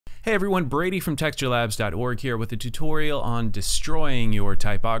Hey everyone, Brady from Texturelabs.org here with a tutorial on destroying your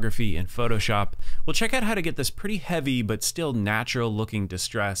typography in Photoshop. We'll check out how to get this pretty heavy but still natural looking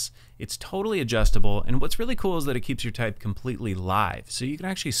distress. It's totally adjustable, and what's really cool is that it keeps your type completely live, so you can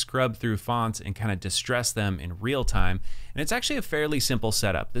actually scrub through fonts and kind of distress them in real time. And it's actually a fairly simple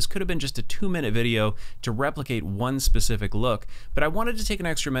setup. This could have been just a 2-minute video to replicate one specific look, but I wanted to take an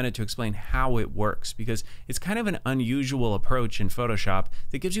extra minute to explain how it works, because it's kind of an unusual approach in Photoshop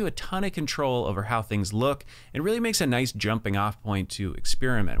that gives you a ton of control over how things look and really makes a nice jumping off point to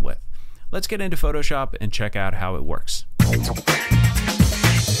experiment with. Let's get into Photoshop and check out how it works.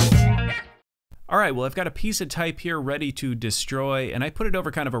 Alright, well I've got a piece of type here ready to destroy, and I put it over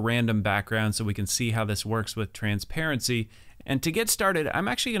kind of a random background so we can see how this works with transparency. And to get started, I'm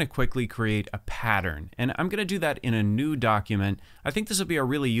actually going to quickly create a pattern, and I'm going to do that in a new document. I think this will be a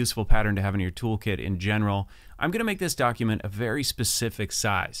really useful pattern to have in your toolkit in general. I'm going to make this document a very specific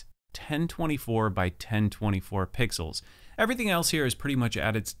size, 1024 by 1024 pixels. Everything else here is pretty much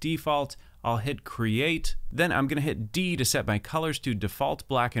at its default. I'll hit create, then I'm going to hit D to set my colors to default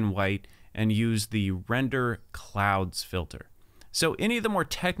black and white and use the render clouds filter. So any of the more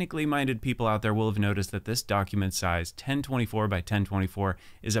technically minded people out there will have noticed that this document size 1024 by 1024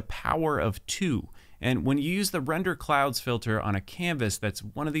 is a power of 2. And when you use the render clouds filter on a canvas that's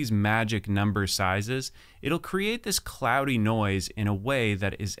one of these magic number sizes, it'll create this cloudy noise in a way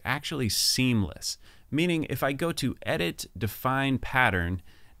that is actually seamless. Meaning if I go to edit, define pattern,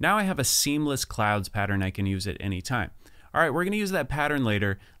 now I have a seamless clouds pattern I can use at any time. Alright, we're going to use that pattern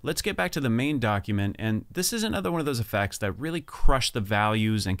later. Let's get back to the main document, and this is another one of those effects that really crush the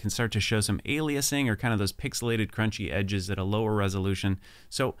values and can start to show some aliasing or kind of those pixelated crunchy edges at a lower resolution.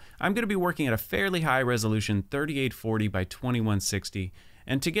 So I'm going to be working at a fairly high resolution, 3840 by 2160.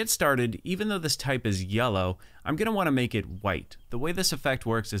 And to get started, even though this type is yellow, I'm going to want to make it white. The way this effect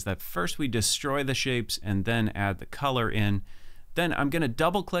works is that first we destroy the shapes and then add the color in. Then I'm going to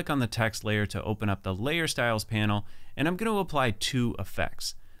double click on the text layer to open up the layer styles panel, and I'm going to apply 2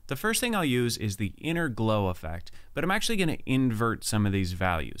 effects. The first thing I'll use is the inner glow effect, but I'm actually going to invert some of these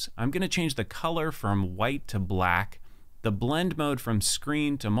values. I'm going to change the color from white to black, the blend mode from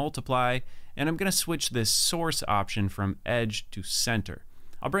screen to multiply, and I'm going to switch this source option from edge to center.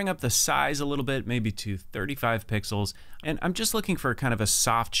 I'll bring up the size a little bit, maybe to 35 pixels, and I'm just looking for kind of a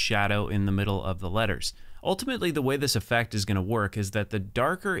soft shadow in the middle of the letters. Ultimately, the way this effect is going to work is that the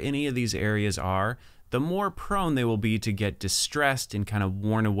darker any of these areas are, the more prone they will be to get distressed and kind of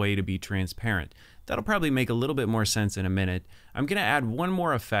worn away to be transparent. That'll probably make a little bit more sense in a minute. I'm going to add one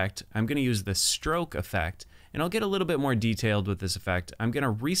more effect. I'm going to use the stroke effect, and I'll get a little bit more detailed with this effect. I'm going to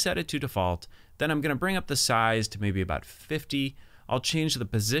reset it to default, then I'm going to bring up the size to maybe about 50. I'll change the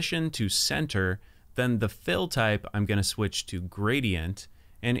position to center, then the fill type I'm going to switch to gradient,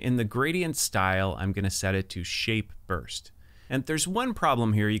 and in the gradient style I'm going to set it to shape burst. And there's one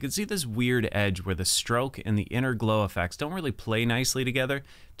problem here. You can see this weird edge where the stroke and the inner glow effects don't really play nicely together.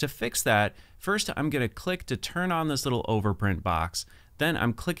 To fix that, first I'm going to click to turn on this little overprint box, then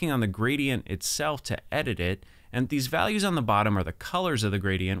I'm clicking on the gradient itself to edit it, and these values on the bottom are the colors of the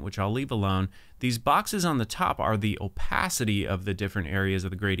gradient, which I'll leave alone. These boxes on the top are the opacity of the different areas of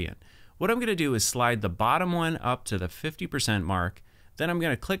the gradient. What I'm going to do is slide the bottom one up to the 50% mark, then I'm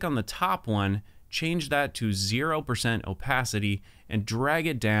going to click on the top one, change that to 0% opacity, and drag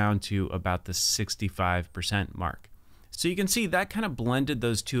it down to about the 65% mark. So you can see that kind of blended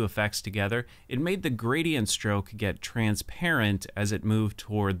those 2 effects together. It made the gradient stroke get transparent as it moved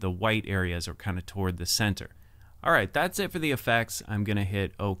toward the white areas or kind of toward the center. Alright, that's it for the effects. I'm going to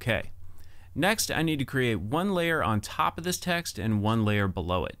hit OK. Next, I need to create one layer on top of this text and one layer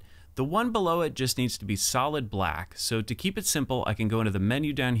below it. The one below it just needs to be solid black, so to keep it simple, I can go into the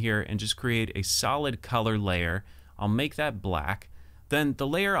menu down here and just create a solid color layer. I'll make that black. Then the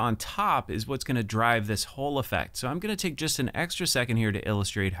layer on top is what's going to drive this whole effect, so I'm going to take just an extra second here to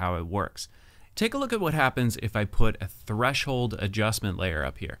illustrate how it works. Take a look at what happens if I put a threshold adjustment layer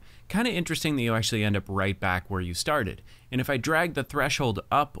up here. Kind of interesting that you actually end up right back where you started. And if I drag the threshold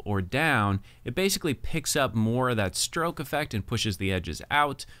up or down, it basically picks up more of that stroke effect and pushes the edges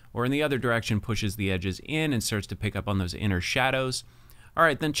out, or in the other direction pushes the edges in and starts to pick up on those inner shadows.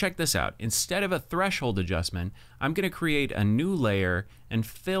 Alright, then check this out. Instead of a threshold adjustment, I'm going to create a new layer and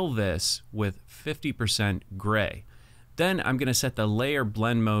fill this with 50% gray. Then I'm going to set the layer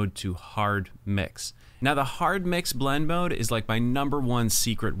blend mode to hard mix. Now the hard mix blend mode is like my #1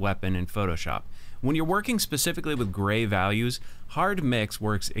 secret weapon in Photoshop. When you're working specifically with gray values, hard mix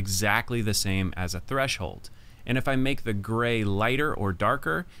works exactly the same as a threshold. And if I make the gray lighter or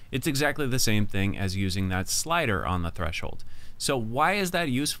darker, it's exactly the same thing as using that slider on the threshold. So why is that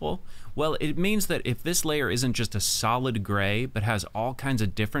useful? Well, it means that if this layer isn't just a solid gray, but has all kinds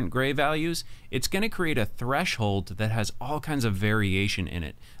of different gray values, it's going to create a threshold that has all kinds of variation in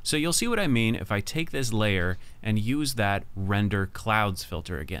it. So you'll see what I mean if I take this layer and use that render clouds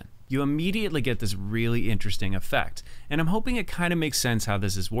filter again. You immediately get this really interesting effect. And I'm hoping it kind of makes sense how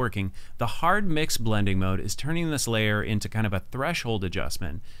this is working. The hard mix blending mode is turning this layer into kind of a threshold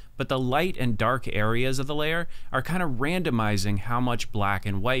adjustment, but the light and dark areas of the layer are kind of randomizing how much black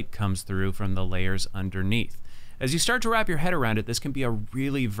and white comes through from the layers underneath. As you start to wrap your head around it, this can be a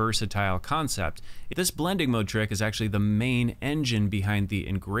really versatile concept. This blending mode trick is actually the main engine behind the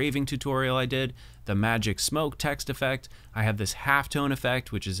engraving tutorial I did, the magic smoke text effect. I have this halftone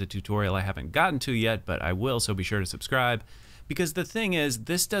effect, which is a tutorial I haven't gotten to yet, but I will, so be sure to subscribe. Because the thing is,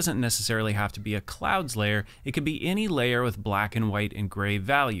 this doesn't necessarily have to be a clouds layer. It could be any layer with black and white and gray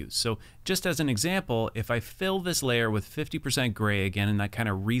values. So just as an example, if I fill this layer with 50% gray again, and that kind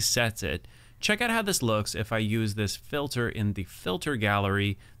of resets it, check out how this looks if I use this filter in the filter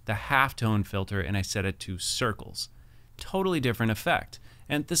gallery, the halftone filter, and I set it to circles. Totally different effect.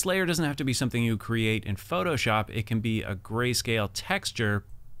 And this layer doesn't have to be something you create in Photoshop. It can be a grayscale texture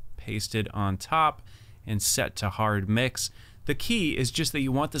pasted on top and set to hard mix. The key is just that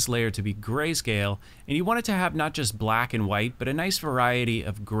you want this layer to be grayscale, and you want it to have not just black and white, but a nice variety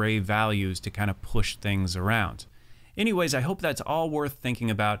of gray values to kind of push things around. Anyways, I hope that's all worth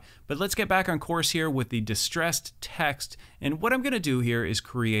thinking about, but let's get back on course here with the distressed text. And what I'm going to do here is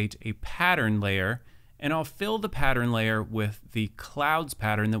create a pattern layer, and I'll fill the pattern layer with the clouds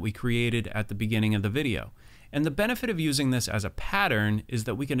pattern that we created at the beginning of the video. And the benefit of using this as a pattern is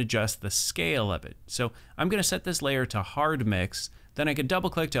that we can adjust the scale of it. So I'm going to set this layer to hard mix, then I can double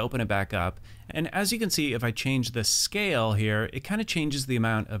click to open it back up. And as you can see, if I change the scale here, it kind of changes the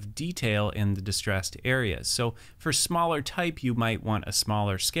amount of detail in the distressed areas. So for smaller type, you might want a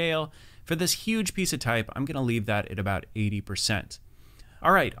smaller scale. For this huge piece of type, I'm going to leave that at about 80%.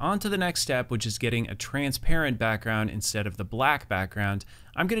 All right, on to the next step, which is getting a transparent background instead of the black background.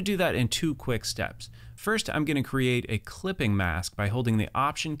 I'm going to do that in 2 quick steps. First, I'm going to create a clipping mask by holding the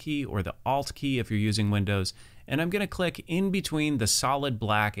Option key or the Alt key if you're using Windows, and I'm going to click in between the solid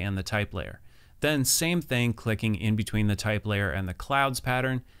black and the type layer. Then same thing, clicking in between the type layer and the clouds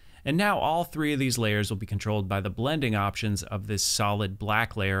pattern. And now all 3 of these layers will be controlled by the blending options of this solid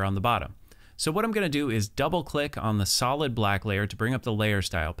black layer on the bottom. So what I'm going to do is double click on the solid black layer to bring up the layer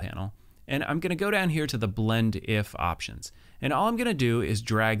style panel. And I'm going to go down here to the blend if options. And all I'm going to do is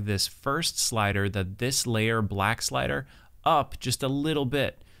drag this first slider, this layer black slider, up just a little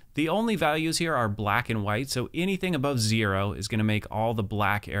bit. The only values here are black and white, so anything above 0 is going to make all the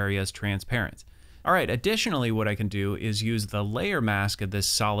black areas transparent. All right, additionally, what I can do is use the layer mask of this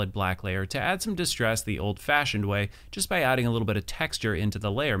solid black layer to add some distress the old-fashioned way, just by adding a little bit of texture into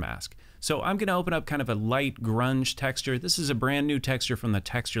the layer mask. So I'm going to open up kind of a light grunge texture. This is a brand new texture from the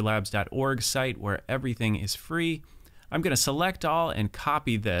Texturelabs.org site where everything is free. I'm going to select all and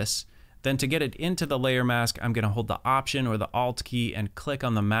copy this. Then to get it into the layer mask, I'm going to hold the Option or the Alt key and click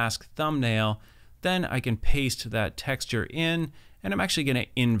on the mask thumbnail. Then I can paste that texture in, and I'm actually going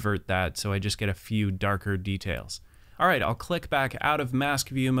to invert that so I just get a few darker details. All right, I'll click back out of mask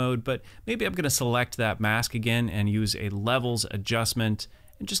view mode, but maybe I'm going to select that mask again and use a levels adjustment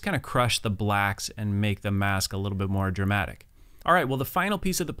and just kind of crush the blacks and make the mask a little bit more dramatic. All right, well, the final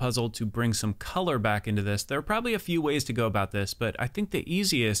piece of the puzzle to bring some color back into this, there are probably a few ways to go about this, but I think the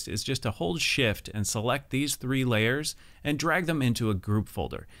easiest is just to hold Shift and select these 3 layers and drag them into a group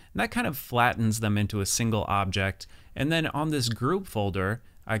folder. And that kind of flattens them into a single object. And then on this group folder,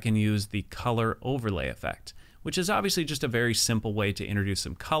 I can use the color overlay effect, which is obviously just a very simple way to introduce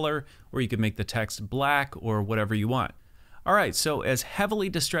some color, or you could make the text black or whatever you want. All right, so as heavily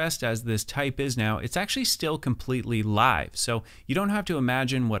distressed as this type is now, it's actually still completely live. So you don't have to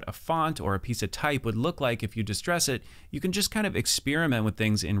imagine what a font or a piece of type would look like if you distress it. You can just kind of experiment with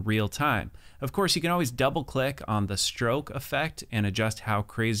things in real time. Of course, you can always double click on the stroke effect and adjust how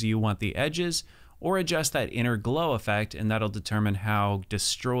crazy you want the edges, or adjust that inner glow effect, and that'll determine how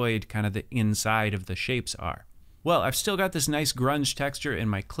destroyed kind of the inside of the shapes are. Well, I've still got this nice grunge texture in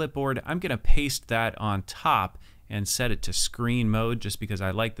my clipboard. I'm gonna paste that on top and set it to screen mode just because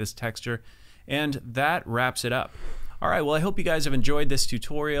I like this texture. And that wraps it up. All right, well, I hope you guys have enjoyed this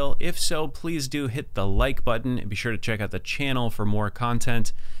tutorial. If so, please do hit the like button and be sure to check out the channel for more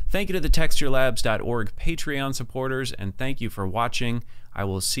content. Thank you to the Texturelabs.org Patreon supporters, and thank you for watching. I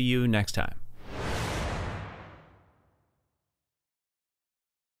will see you next time.